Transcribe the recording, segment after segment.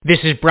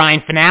This is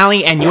Brian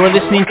Finale, and you're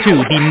listening to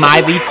the My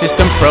Lead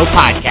System Pro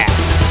podcast,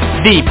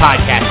 the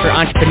podcast for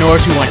entrepreneurs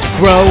who want to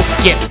grow,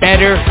 get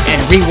better,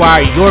 and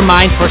rewire your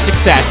mind for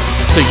success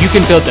so you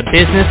can build the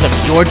business of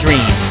your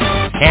dreams.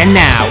 And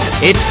now,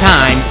 it's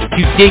time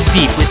to dig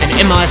deep with an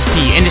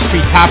MLSP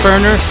industry top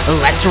earner.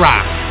 Let's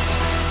rock.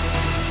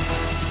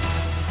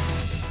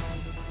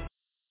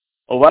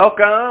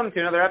 Welcome to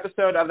another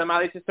episode of the My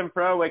Lead System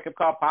Pro Wake Up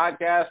Call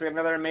podcast. We have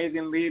another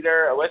amazing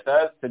leader with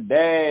us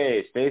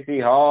today. Stacey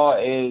Hall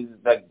is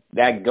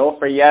that Go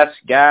For Yes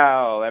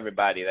gal,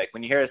 everybody. Like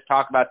when you hear us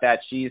talk about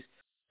that,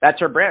 that's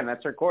her brand,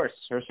 that's her course,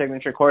 her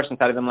signature course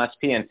inside of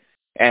MLSP.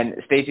 And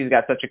Stacey's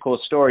got such a cool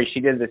story.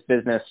 She did this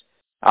business,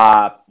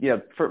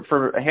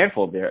 for a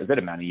handful of a good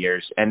amount of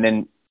years, and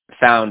then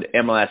found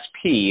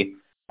MLSP.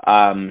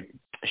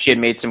 She had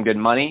made some good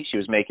money. She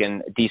was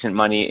making decent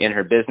money in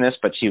her business,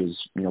 but she was,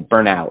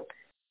 burnt out,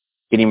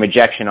 getting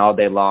rejection all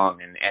day long.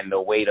 And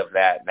the weight of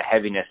that, the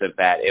heaviness of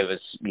that, it was,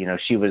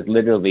 she was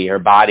literally, her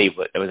body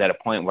was at a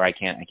point where I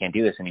can't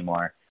do this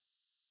anymore.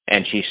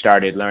 And she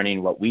started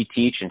learning what we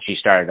teach, and she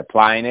started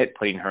applying it,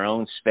 putting her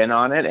own spin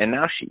on it. And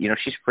now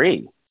she's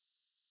free.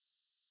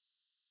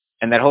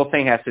 And that whole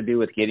thing has to do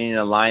with getting in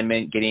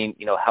alignment,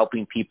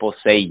 helping people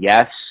say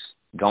yes,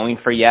 going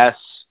for yes,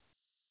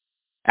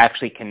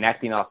 actually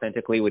connecting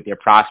authentically with your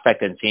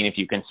prospect and seeing if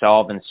you can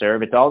solve and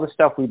serve. It's all the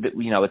stuff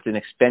it's an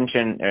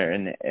extension or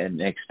an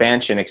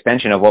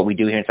extension of what we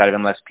do here inside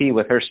of MLSP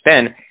with her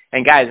spin.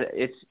 And guys,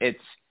 it's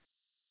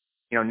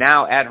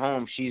now at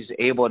home, she's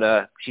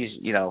got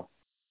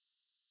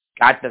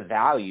the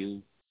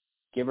value.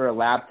 Give her a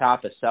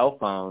laptop, a cell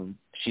phone.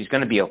 She's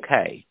going to be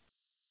okay.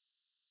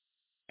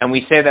 And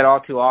we say that all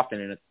too often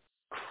in a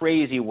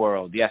crazy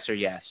world, yes or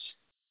yes.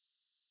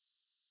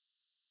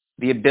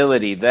 The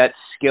ability, that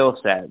skill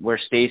set where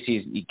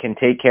Stacey can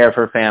take care of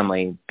her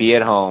family, be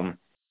at home,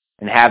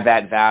 and have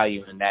that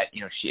value, and that,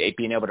 she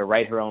being able to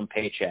write her own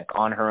paycheck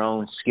on her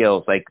own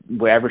skills, like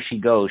wherever she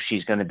goes,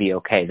 she's going to be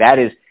okay.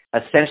 That's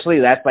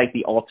like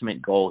the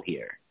ultimate goal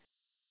here.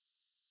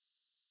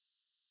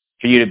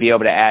 For you to be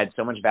able to add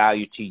so much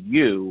value to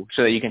you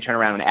so that you can turn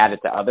around and add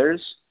it to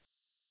others,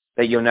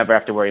 that you'll never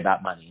have to worry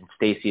about money. And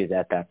Stacey is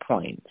at that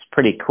point. It's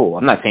pretty cool.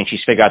 I'm not saying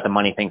she's figured out the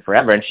money thing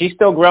forever, and she's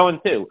still growing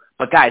too.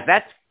 But guys,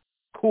 that's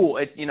cool.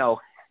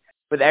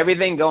 With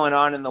everything going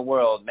on in the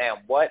world, man,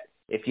 what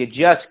if you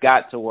just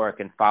got to work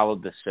and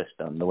followed the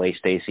system the way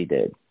Stacey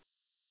did?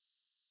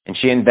 And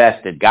she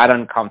invested, got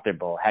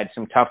uncomfortable, had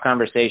some tough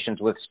conversations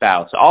with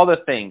spouse, all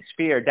the things,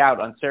 fear, doubt,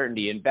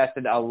 uncertainty,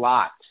 invested a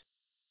lot.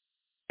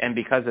 And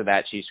because of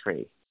that, she's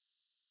free.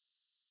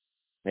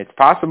 It's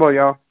possible,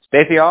 y'all.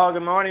 Stacey Hall,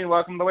 good morning.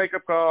 Welcome to the Wake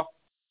Up Call.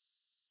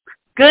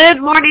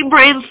 Good morning,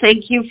 Brian.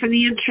 Thank you for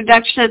the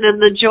introduction.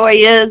 And the joy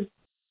is,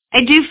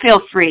 I do feel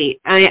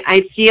free.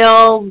 I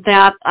feel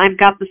that I've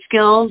got the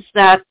skills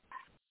that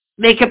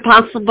make it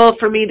possible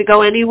for me to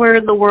go anywhere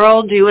in the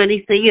world, do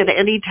anything at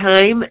any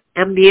time,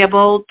 and be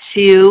able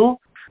to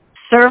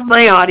serve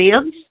my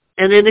audience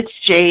and in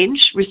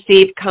exchange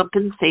receive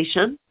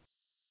compensation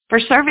for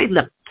serving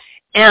them.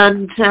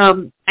 And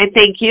I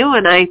thank you,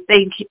 and I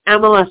thank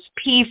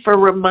MLSP for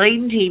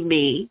reminding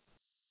me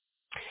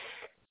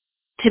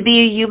to be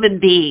a human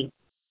being.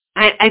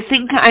 I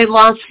think I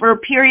lost for a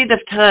period of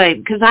time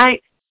because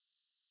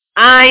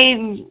I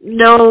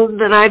know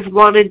that I've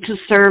wanted to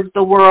serve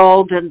the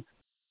world, and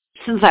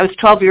since I was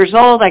 12 years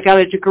old, I got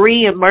a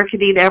degree in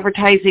marketing,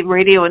 advertising,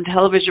 radio and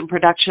television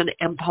production,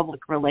 and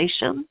public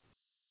relations.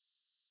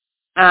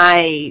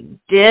 I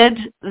did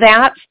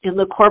that in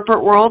the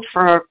corporate world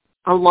for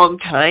a long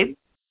time.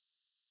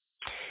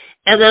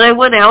 And then I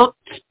went out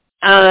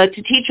to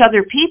teach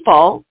other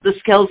people the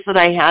skills that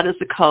I had as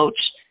a coach.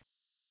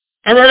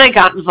 And then I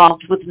got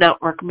involved with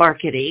network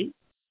marketing.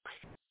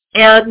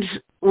 And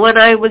when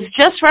I was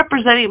just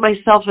representing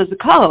myself as a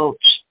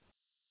coach,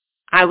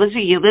 I was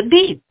a human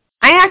being.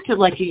 I acted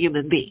like a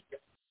human being.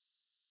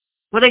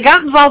 When I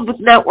got involved with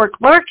network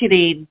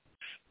marketing,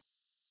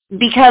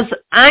 because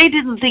I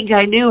didn't think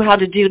I knew how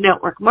to do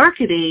network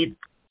marketing,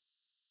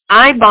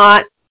 I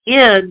bought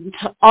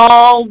into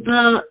all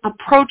the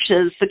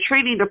approaches, the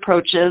training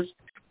approaches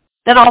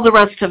that all the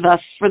rest of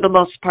us, for the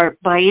most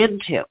part, buy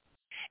into.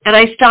 And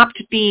I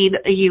stopped being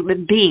a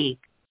human being,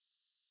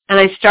 and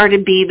I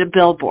started being a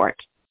billboard.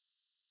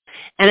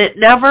 And it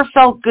never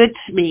felt good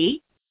to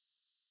me,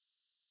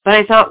 but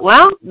I thought,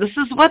 well, this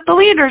is what the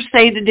leaders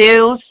say to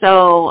do,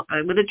 so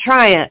I'm going to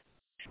try it.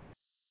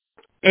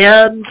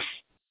 And,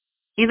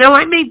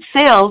 I made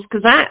sales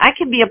because I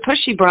can be a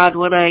pushy broad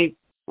when I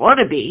want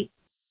to be.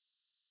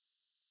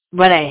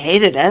 But I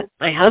hated it.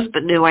 My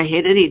husband knew I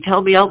hated it. He'd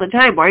tell me all the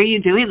time, why are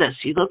you doing this?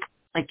 You look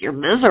like you're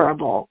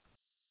miserable.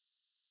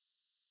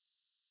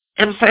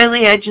 And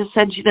finally I just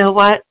said, you know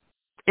what?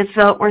 It's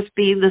not worth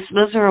being this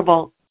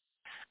miserable.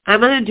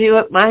 I'm going to do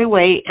it my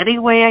way, any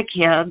way I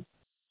can.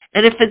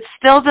 And if it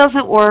still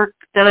doesn't work,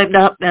 then I'm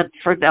not meant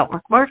for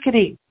network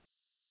marketing.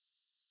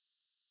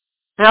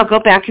 And I'll go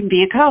back and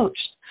be a coach.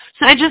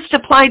 So I just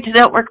applied to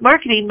network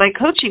marketing my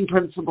coaching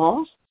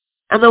principles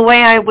and the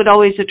way I would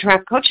always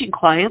attract coaching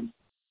clients.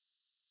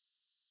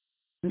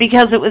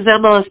 because it was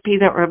MLSP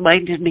that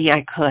reminded me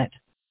I could.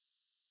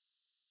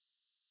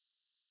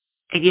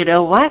 And you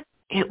know what?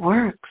 It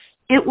works.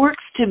 It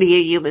works to be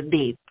a human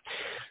being.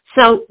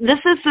 So this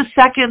is the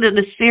second in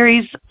a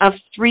series of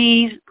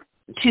 3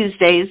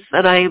 Tuesdays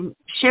that I'm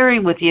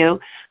sharing with you.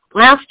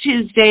 Last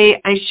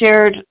Tuesday, I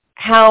shared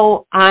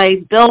how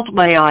I build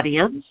my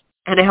audience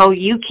and how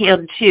you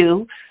can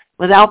too,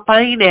 without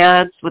buying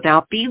ads,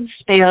 without being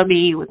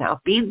spammy,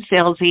 without being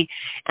salesy.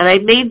 And I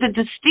made the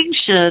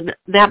distinction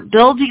that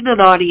building an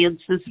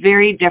audience is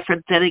very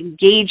different than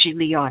engaging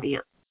the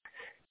audience.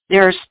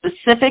 There are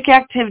specific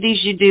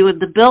activities you do in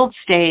the build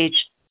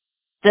stage,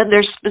 then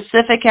there's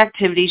specific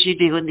activities you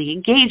do in the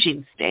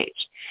engaging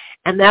stage.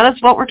 And that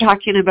is what we're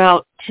talking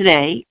about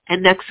today.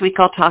 And next week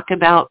I'll talk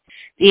about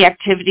the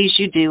activities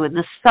you do in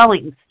the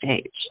selling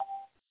stage.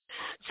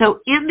 So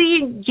in the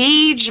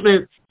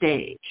engagement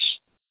stage,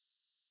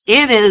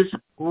 it is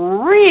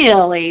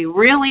really,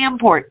 really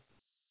important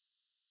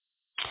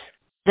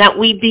that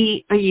we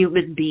be a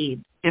human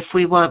being if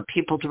we want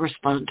people to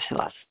respond to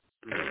us.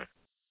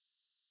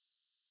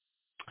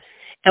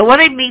 And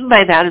what I mean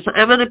by that is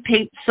I'm going to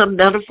paint some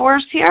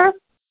metaphors here,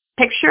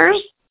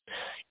 pictures,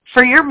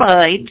 for your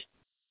mind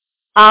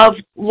of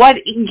what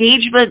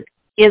engagement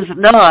is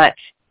not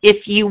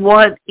if you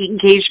want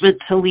engagement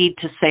to lead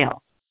to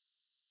sales.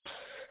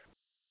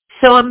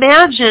 So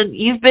imagine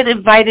you've been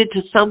invited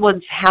to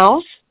someone's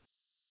house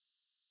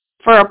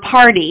for a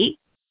party.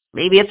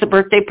 Maybe it's a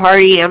birthday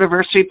party,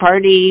 anniversary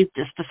party,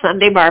 just a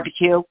Sunday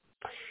barbecue.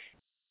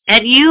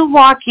 And you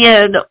walk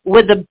in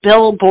with a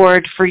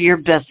billboard for your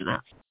business.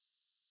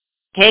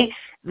 Okay?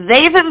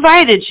 They've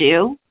invited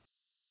you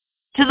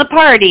to the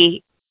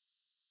party,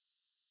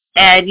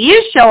 and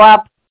you show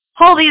up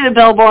holding the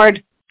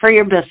billboard for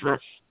your business.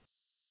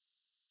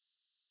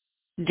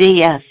 Do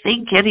you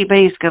think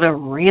anybody's going to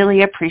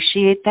really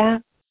appreciate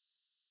that?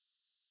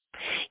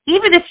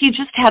 Even if you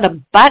just had a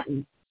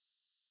button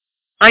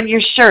on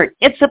your shirt,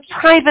 it's a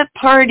private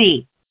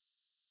party.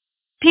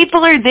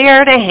 People are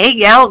there to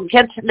hang out and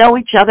get to know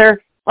each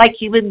other like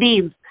human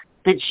beings.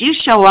 But you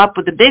show up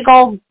with a big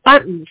old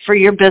button for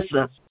your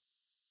business.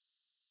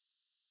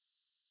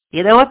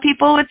 You know what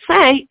people would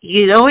say?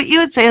 You know what you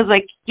would say? Is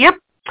like, yep,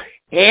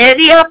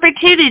 any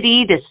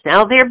opportunity to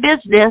sell their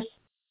business.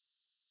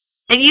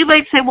 And you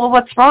might say, well,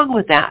 what's wrong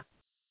with that?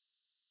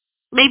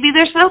 Maybe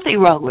there's nothing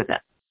wrong with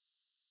it.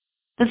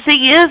 The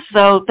thing is,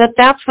 though, that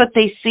that's what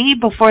they see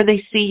before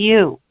they see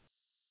you.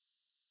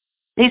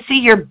 They see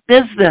your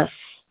business.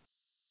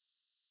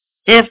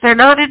 If they're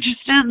not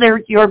interested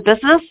in your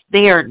business,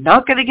 they are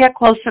not going to get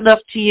close enough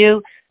to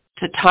you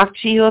to talk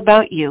to you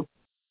about you.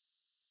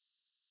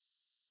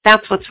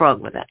 That's what's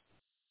wrong with it.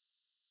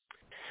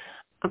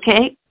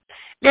 Okay?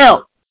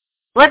 Now,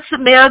 let's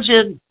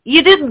imagine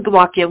you didn't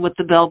walk in with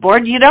the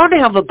billboard. You don't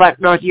have a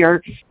button on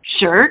your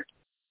shirt.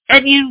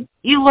 And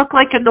you look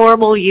like a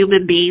normal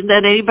human being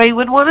that anybody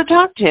would want to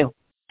talk to.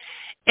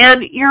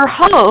 And your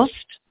host,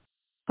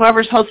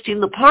 whoever's hosting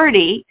the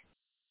party,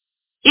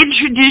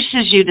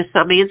 introduces you to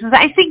somebody and says,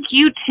 I think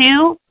you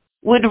two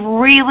would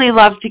really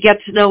love to get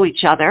to know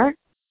each other.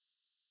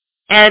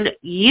 And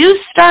you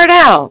start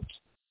out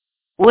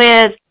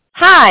with,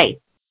 hi,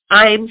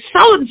 I'm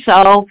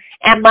so-and-so,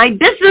 and my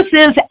business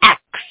is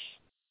X.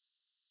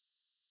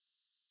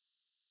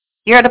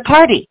 You're at a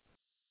party.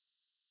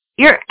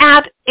 You're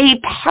at a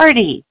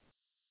party.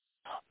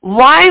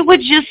 Why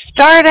would you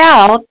start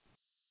out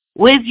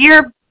with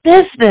your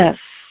business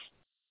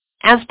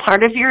as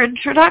part of your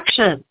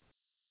introduction?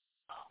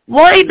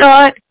 Why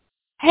not,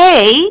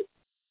 hey,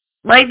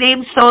 my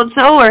name's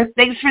so-and-so, or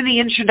thanks for the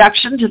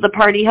introduction to the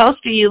party host,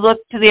 and you look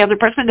to the other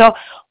person and go,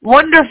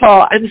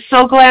 wonderful, I'm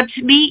so glad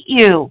to meet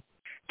you.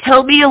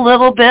 Tell me a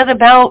little bit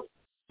about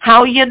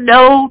how you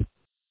know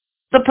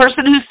the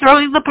person who's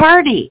throwing the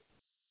party.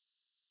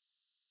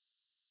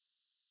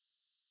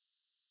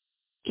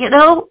 You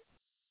know,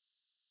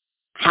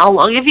 how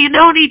long have you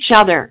known each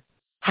other?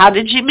 How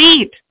did you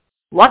meet?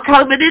 What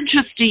common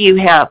interests do you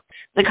have?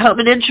 The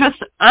common interest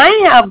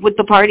I have with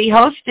the party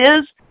host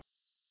is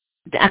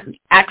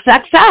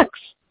XXX.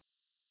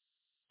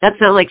 That's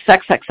not like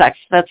sex, sex, sex.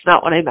 That's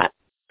not what I meant.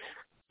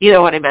 You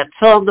know what I meant.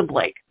 Fill in the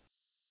blank.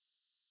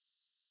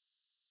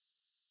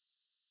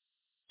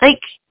 Like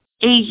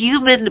a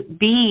human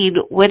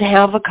being would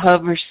have a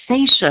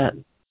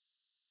conversation.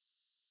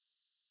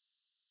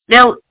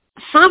 Now,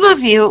 some of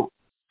you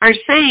are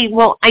saying,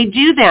 well, I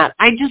do that.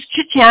 I just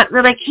chit-chat and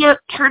then I can't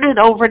turn it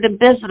over to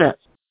business.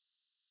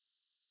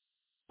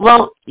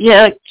 Well, you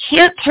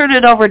can't turn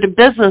it over to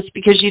business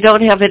because you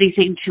don't have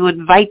anything to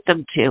invite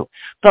them to.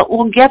 But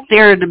we'll get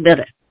there in a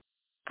minute.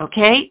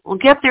 Okay? We'll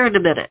get there in a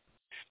minute.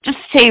 Just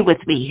stay with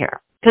me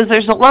here. Because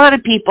there's a lot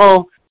of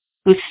people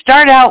who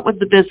start out with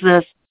the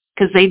business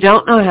because they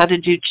don't know how to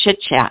do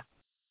chit-chat.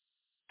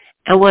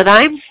 And what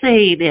I'm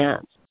saying is,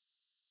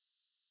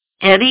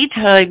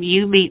 anytime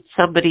you meet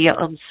somebody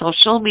on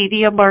social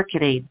media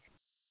marketing,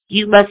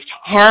 you must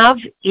have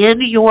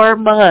in your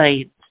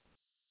mind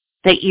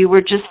that you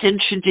were just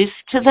introduced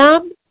to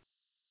them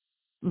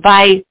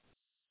by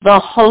the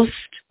host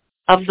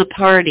of the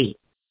party.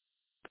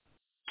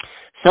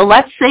 So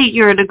let's say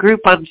you're in a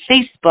group on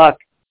Facebook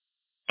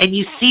and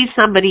you see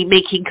somebody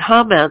making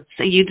comments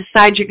and you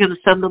decide you're going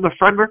to send them a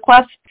friend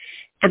request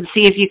and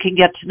see if you can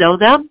get to know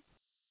them.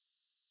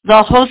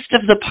 The host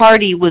of the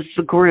party was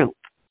the group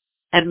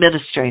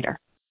administrator.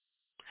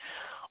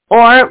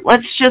 Or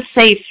let's just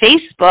say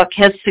Facebook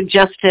has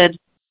suggested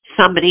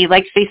somebody,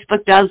 like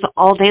Facebook does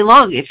all day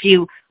long. If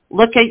you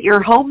look at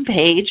your home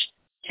page,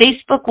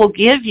 Facebook will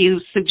give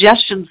you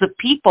suggestions of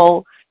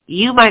people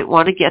you might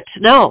want to get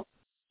to know.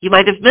 You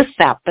might have missed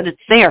that, but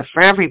it's there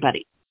for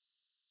everybody.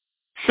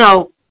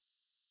 So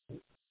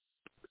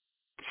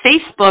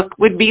Facebook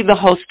would be the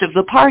host of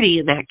the party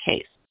in that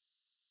case.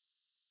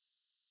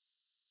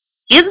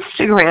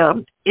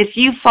 Instagram, if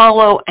you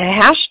follow a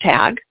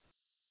hashtag,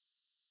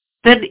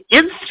 then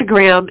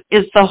Instagram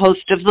is the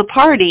host of the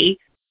party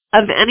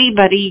of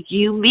anybody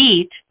you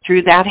meet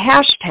through that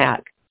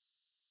hashtag.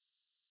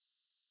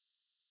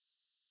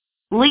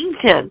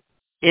 LinkedIn,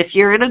 if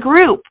you're in a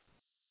group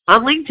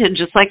on LinkedIn,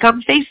 just like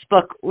on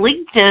Facebook,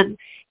 LinkedIn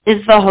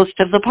is the host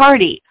of the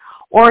party.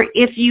 Or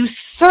if you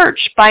search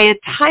by a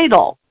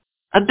title,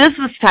 a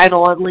business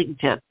title on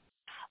LinkedIn,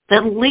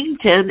 then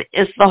LinkedIn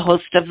is the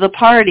host of the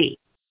party.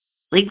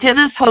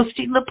 LinkedIn is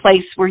hosting the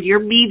place where you're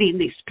meeting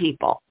these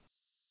people.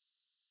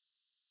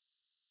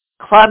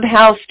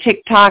 Clubhouse,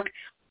 TikTok,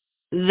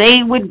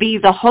 they would be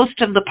the host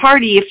of the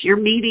party if you're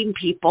meeting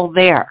people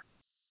there.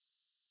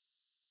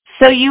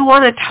 So you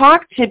want to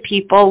talk to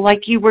people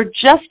like you were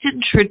just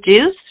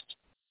introduced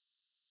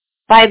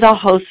by the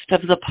host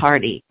of the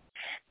party.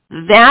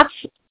 That's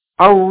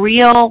a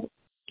real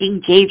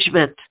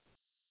engagement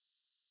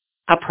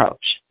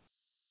approach.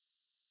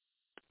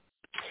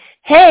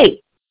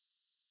 Hey,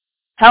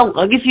 how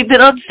long have you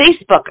been on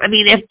Facebook? I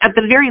mean, at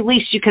the very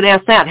least, you can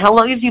ask that. How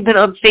long have you been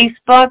on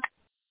Facebook?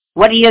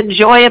 What do you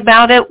enjoy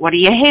about it? What do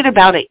you hate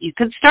about it? You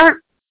can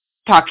start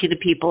talking to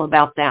people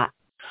about that.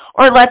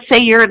 Or let's say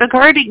you're in a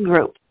gardening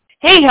group.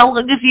 Hey, how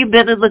long have you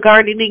been in the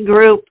gardening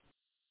group?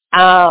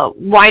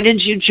 Why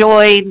did you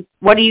join?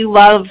 What do you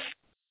love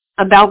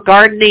about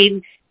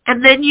gardening?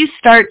 And then you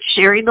start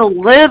sharing a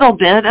little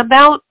bit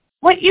about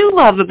what you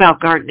love about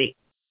gardening.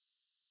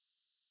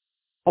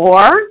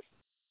 Or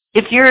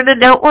if you're in a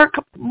network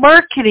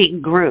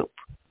marketing group,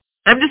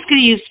 I'm just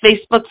going to use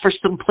Facebook for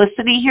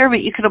simplicity here,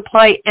 but you can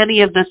apply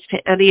any of this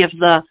to any of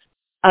the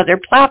other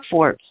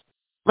platforms.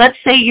 Let's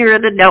say you're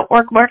in a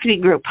network marketing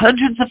group,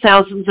 hundreds of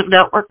thousands of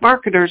network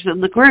marketers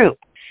in the group,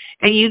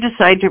 and you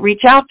decide to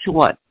reach out to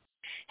one.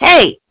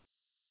 Hey,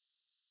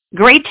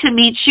 great to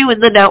meet you in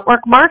the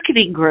network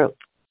marketing group.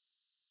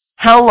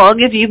 How long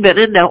have you been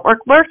in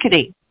network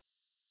marketing?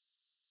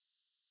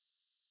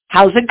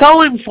 How's it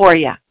going for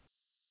you?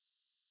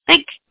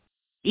 Think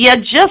you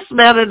just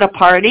met at a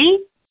party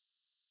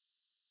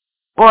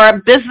or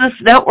a business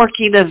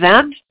networking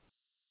event.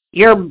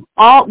 You're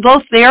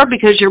both there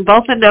because you're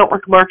both in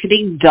network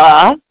marketing,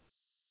 duh,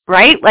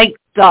 right? Like,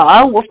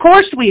 duh, of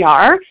course we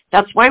are.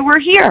 That's why we're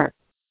here.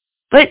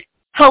 But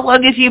how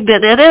long have you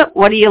been in it?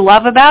 What do you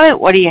love about it?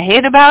 What do you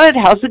hate about it?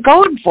 How's it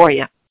going for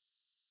you?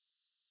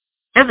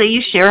 And then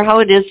you share how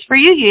it is for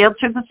you. You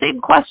answer the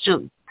same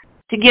questions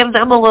to give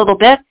them a little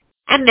bit,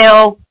 and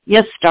now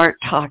you start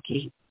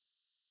talking.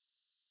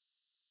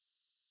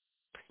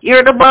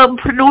 You're in a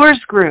mompreneurs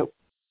group.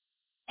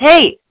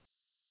 Hey,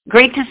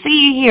 great to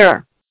see you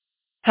here.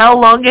 How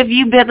long have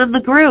you been in the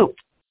group?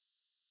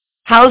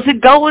 How's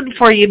it going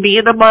for you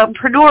being a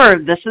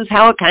mompreneur? This is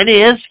how it kind of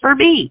is for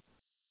me.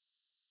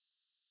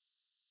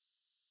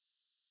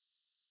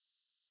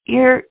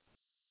 You're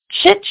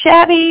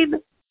chit-chatting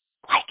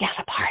like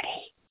at a party.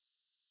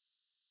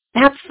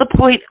 That's the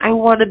point I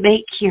want to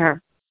make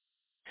here.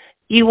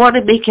 You want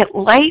to make it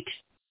light.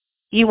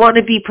 You want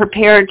to be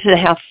prepared to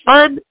have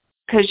fun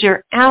because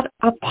you're at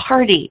a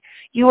party.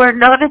 You are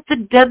not at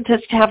the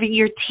dentist having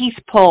your teeth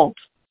pulled.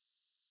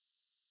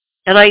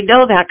 And I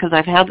know that because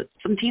I've had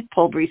some teeth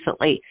pulled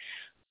recently.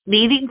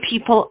 Meeting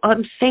people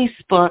on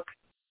Facebook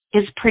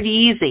is pretty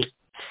easy.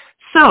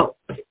 So,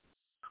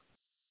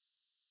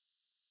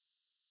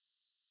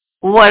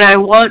 what I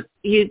want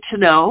you to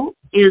know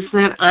is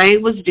that I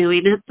was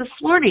doing it this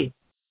morning.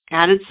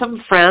 Added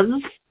some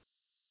friends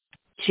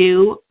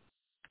to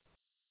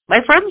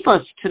my friends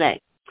list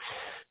today.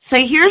 So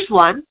here's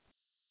one.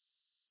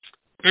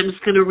 I'm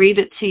just going to read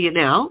it to you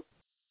now.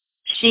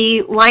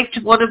 She liked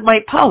one of my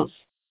posts.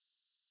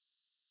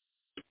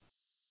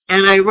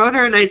 And I wrote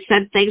her and I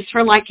said, thanks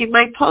for liking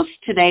my post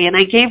today. And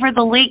I gave her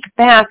the link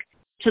back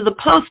to the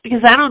post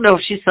because I don't know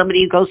if she's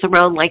somebody who goes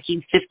around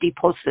liking 50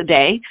 posts a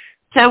day.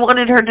 So I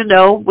wanted her to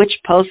know which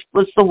post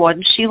was the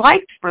one she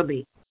liked from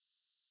me.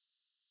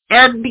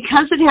 And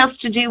because it has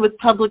to do with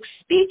public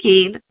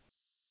speaking,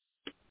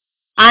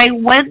 I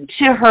went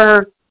to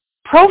her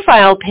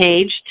profile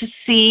page to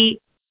see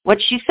what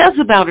she says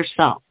about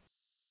herself.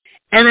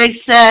 And I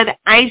said,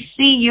 I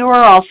see you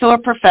are also a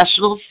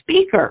professional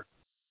speaker.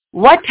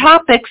 What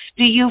topics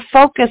do you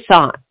focus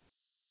on?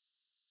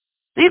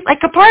 Like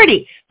a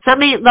party.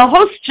 The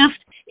host just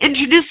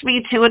introduced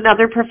me to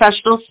another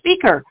professional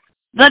speaker.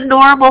 The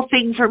normal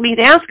thing for me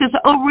to ask is,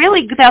 oh,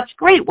 really? That's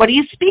great. What do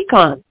you speak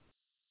on?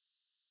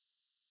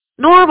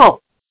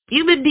 Normal,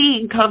 human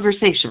being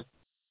conversation.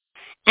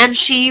 And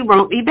she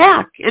wrote me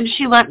back, and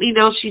she let me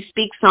know she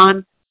speaks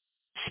on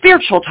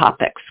spiritual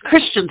topics,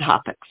 Christian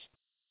topics.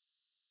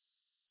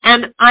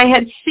 And I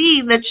had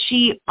seen that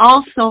she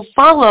also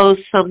follows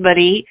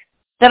somebody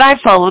that I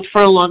followed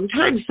for a long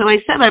time. So I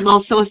said, I'm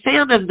also a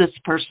fan of this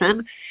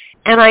person,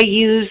 and I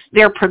use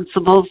their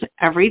principles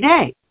every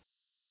day.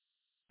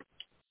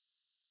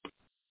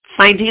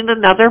 Finding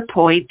another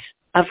point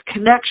of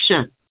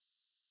connection.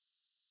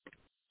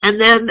 And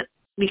then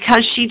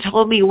because she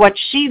told me what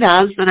she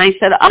does, and I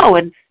said, oh,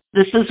 and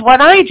this is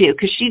what I do,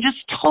 because she just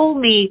told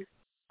me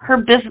her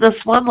business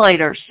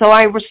one-liner. So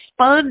I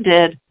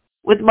responded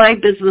with my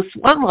business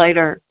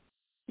one-liner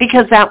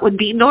because that would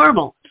be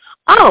normal.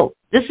 Oh,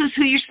 this is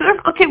who you serve?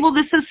 Okay, well,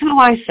 this is who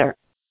I serve.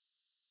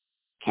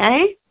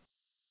 Okay?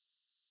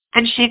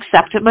 And she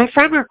accepted my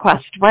friend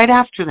request right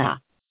after that.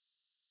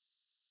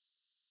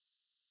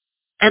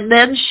 And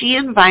then she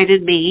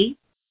invited me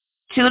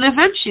to an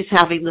event she's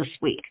having this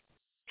week.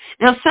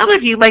 Now, some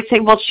of you might say,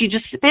 well, she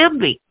just spammed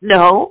me.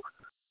 No,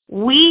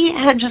 we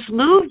had just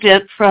moved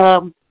it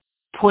from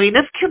point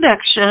of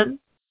connection.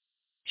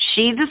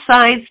 She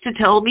decides to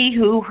tell me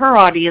who her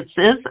audience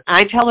is.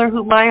 I tell her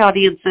who my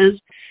audience is.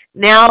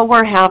 Now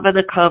we're having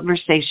a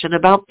conversation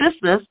about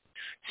business.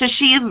 So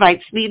she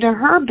invites me to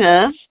her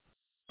biz,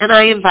 and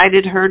I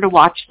invited her to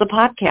watch the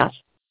podcast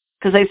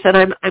because I said,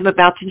 I'm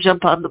about to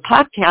jump on the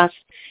podcast.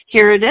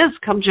 Here it is.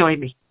 Come join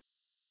me.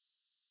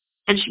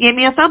 And she gave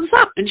me a thumbs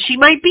up, and she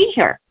might be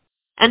here.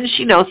 And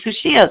she knows who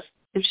she is,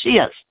 if she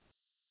is.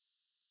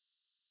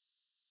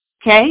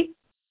 Okay?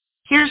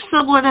 Here's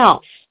someone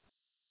else.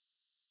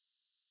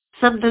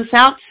 Sent this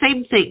out,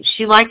 same thing.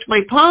 She liked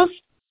my post.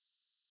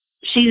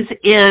 She's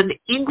in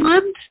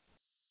England.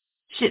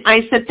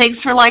 I said, thanks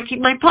for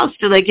liking my post,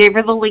 and I gave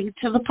her the link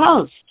to the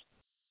post.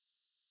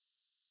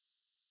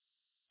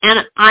 And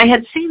I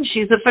had seen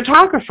she's a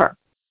photographer.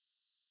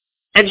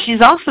 And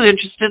she's also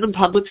interested in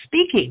public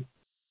speaking.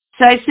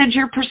 So I said,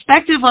 your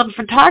perspective on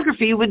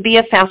photography would be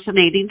a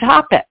fascinating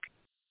topic.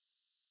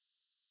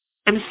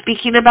 I'm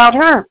speaking about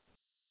her.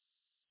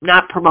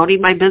 Not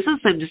promoting my business.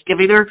 I'm just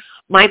giving her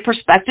my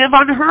perspective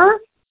on her,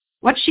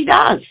 what she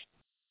does.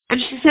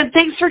 And she said,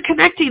 thanks for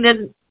connecting.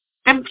 And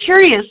I'm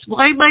curious,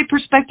 why my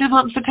perspective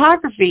on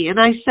photography? And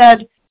I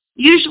said,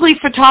 usually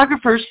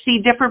photographers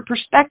see different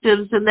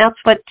perspectives, and that's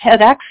what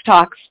TEDx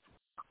talks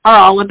are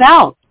all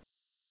about.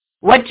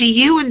 What do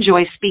you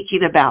enjoy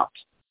speaking about?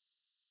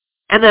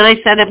 And then I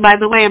said, and by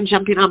the way, I'm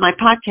jumping on my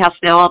podcast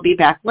now. I'll be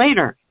back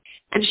later.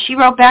 And she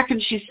wrote back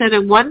and she said,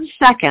 in 1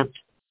 second,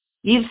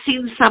 you've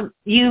seen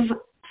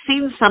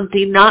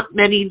something not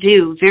many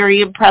do.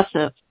 Very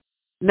impressive.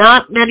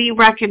 Not many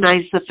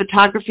recognize the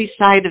photography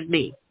side of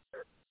me.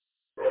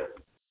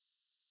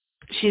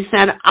 She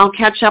said, I'll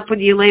catch up with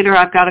you later.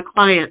 I've got a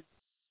client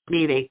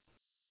meeting.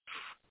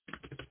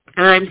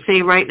 And I'm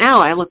saying right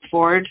now, I look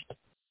forward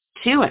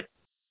to it.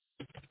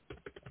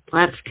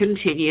 Let's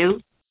continue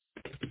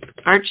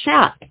our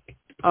chat.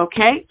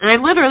 Okay? And I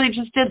literally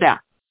just did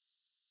that.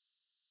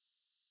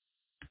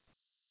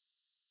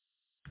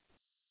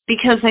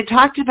 Because I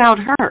talked about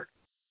her.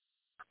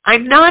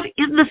 I'm not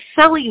in the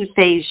selling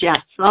phase yet,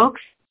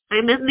 folks.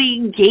 I'm in the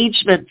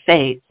engagement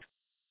phase.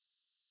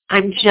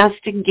 I'm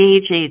just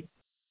engaging.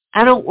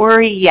 I don't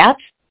worry yet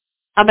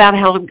about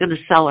how I'm going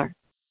to sell her.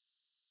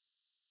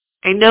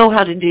 I know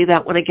how to do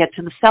that when I get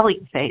to the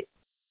selling phase.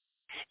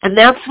 And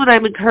that's what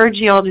I'm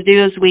encouraging you all to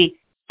do as we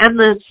end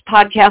this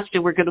podcast,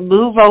 and we're going to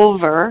move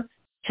over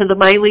to the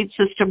My Lead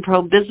System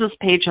Pro business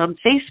page on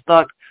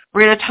Facebook.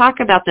 We're going to talk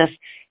about this.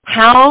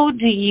 How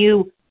do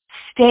you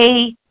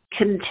stay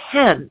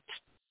content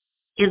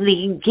in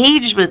the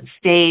engagement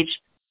stage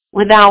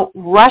without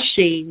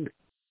rushing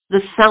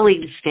the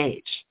selling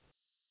stage?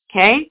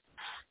 Okay?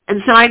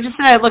 And so I just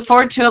said, I look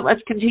forward to it.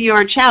 Let's continue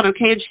our chat.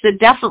 Okay? And she said,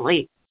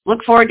 definitely.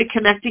 Look forward to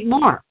connecting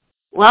more.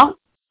 Well,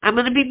 I'm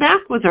going to be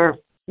back with her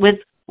with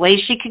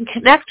ways she can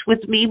connect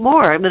with me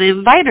more. I'm going to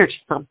invite her to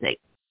something.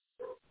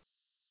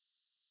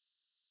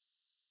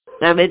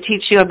 And I'm going to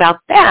teach you about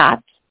that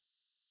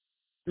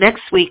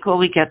next week when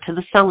we get to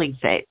the selling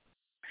phase.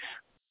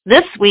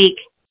 This week,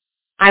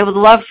 I would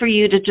love for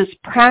you to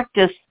just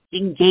practice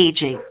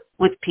engaging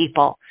with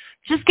people,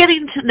 just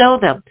getting to know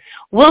them.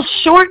 We'll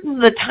shorten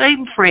the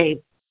time frame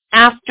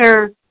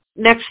after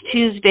next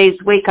Tuesday's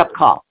wake-up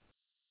call.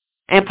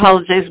 I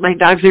apologize. My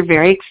dogs are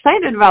very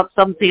excited about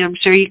something. I'm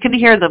sure you can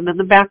hear them in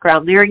the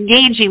background. They're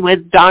engaging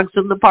with dogs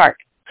in the park.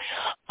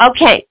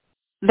 Okay,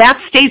 that's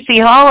Stacy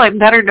Hall. I'm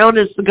better known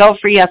as the Go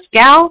for Yes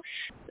Gal.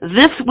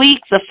 This week,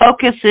 the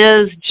focus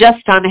is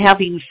just on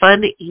having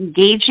fun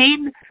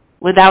engaging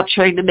without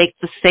trying to make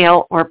the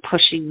sale or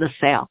pushing the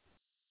sale.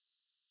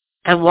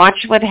 And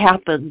watch what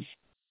happens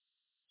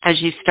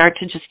as you start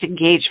to just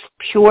engage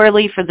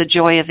purely for the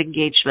joy of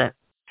engagement.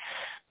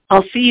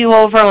 I'll see you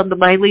over on the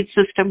My Lead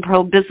System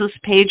Pro business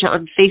page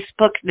on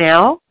Facebook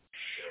now.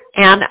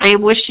 And I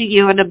am wishing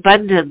you an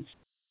abundance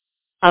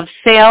of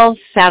sales,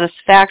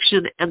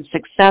 satisfaction, and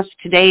success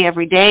today,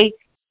 every day.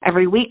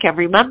 every week,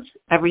 every month,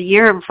 every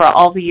year, and for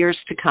all the years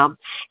to come.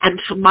 And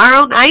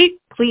tomorrow night,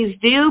 please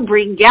do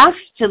bring guests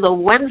to the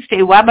Wednesday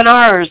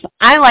webinars.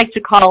 I like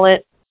to call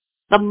it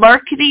the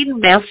Marketing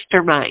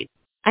Mastermind.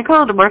 I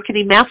call it a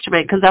Marketing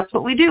Mastermind because that's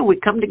what we do. We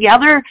come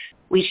together,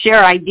 we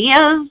share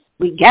ideas,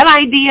 we get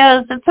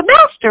ideas. It's a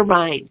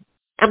mastermind.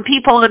 And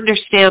people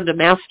understand a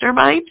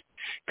mastermind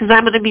because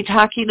I'm going to be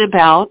talking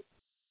about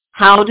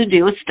how to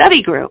do a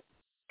study group.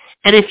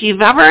 And if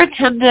you've ever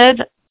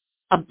attended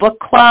a book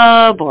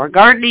club or a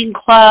gardening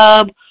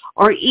club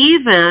or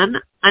even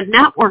a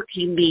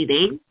networking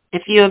meeting,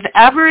 if you have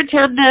ever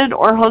attended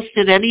or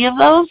hosted any of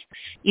those,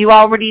 you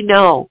already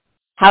know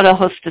how to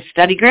host a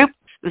study group.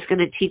 I'm going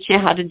to teach you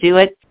how to do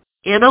it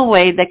in a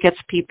way that gets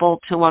people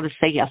to want to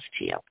say yes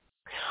to you.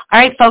 All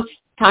right, folks,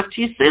 talk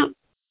to you soon.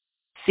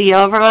 See you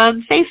over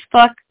on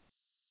Facebook.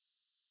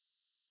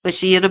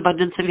 Wishing you an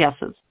abundance of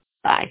yeses.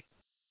 Bye.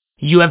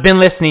 You have been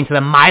listening to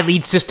the My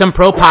Lead System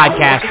Pro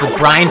podcast with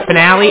Brian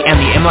Finale and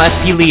the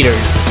MLSP leaders.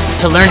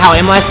 To learn how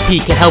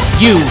MLSP can help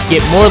you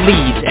get more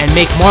leads and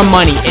make more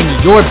money in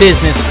your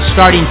business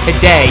starting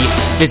today,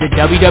 visit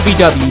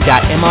www.mlsp.com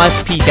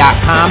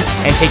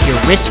and take your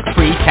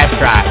risk-free test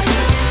drive.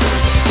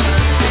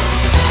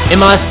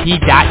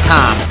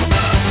 MLSP.com.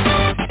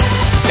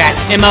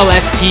 That's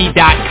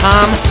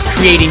MLSP.com,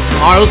 creating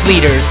tomorrow's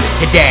leaders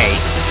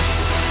today.